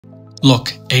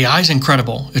Look, AI is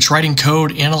incredible. It's writing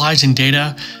code, analyzing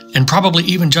data, and probably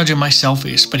even judging my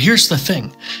selfies. But here's the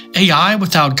thing. AI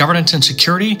without governance and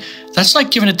security, that's like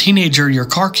giving a teenager your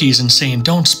car keys and saying,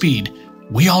 don't speed.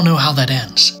 We all know how that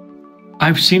ends.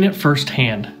 I've seen it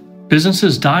firsthand.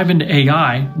 Businesses dive into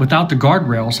AI without the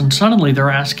guardrails, and suddenly they're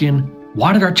asking,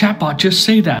 why did our chatbot just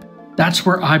say that? That's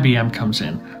where IBM comes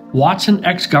in.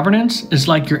 watsonx.governance is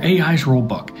like your AI's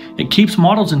rulebook. It keeps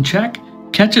models in check,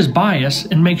 catches bias,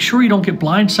 and makes sure you don't get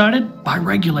blindsided by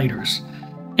regulators.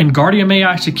 In Guardium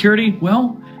AI security,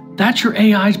 well, that's your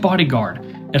AI's bodyguard.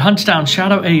 It hunts down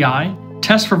shadow AI,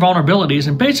 tests for vulnerabilities,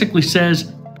 and basically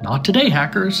says, not today,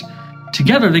 hackers.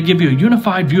 Together, they give you a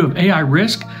unified view of AI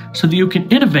risk so that you can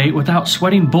innovate without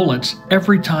sweating bullets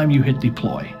every time you hit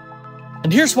deploy.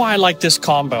 And here's why I like this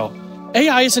combo.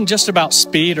 AI isn't just about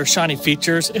speed or shiny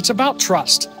features, it's about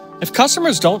trust. If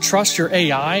customers don't trust your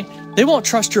AI, they won't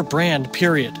trust your brand,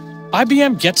 period.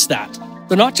 IBM gets that.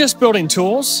 They're not just building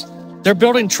tools, they're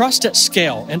building trust at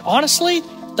scale. And honestly,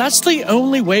 that's the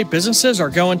only way businesses are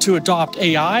going to adopt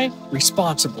AI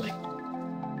responsibly.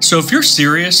 So if you're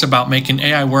serious about making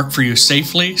AI work for you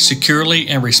safely, securely,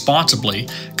 and responsibly,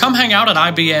 come hang out at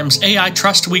IBM's AI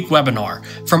Trust Week webinar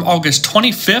from August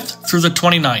 25th through the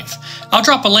 29th. I'll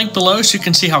drop a link below so you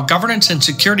can see how governance and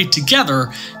security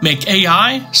together make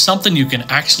AI something you can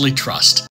actually trust.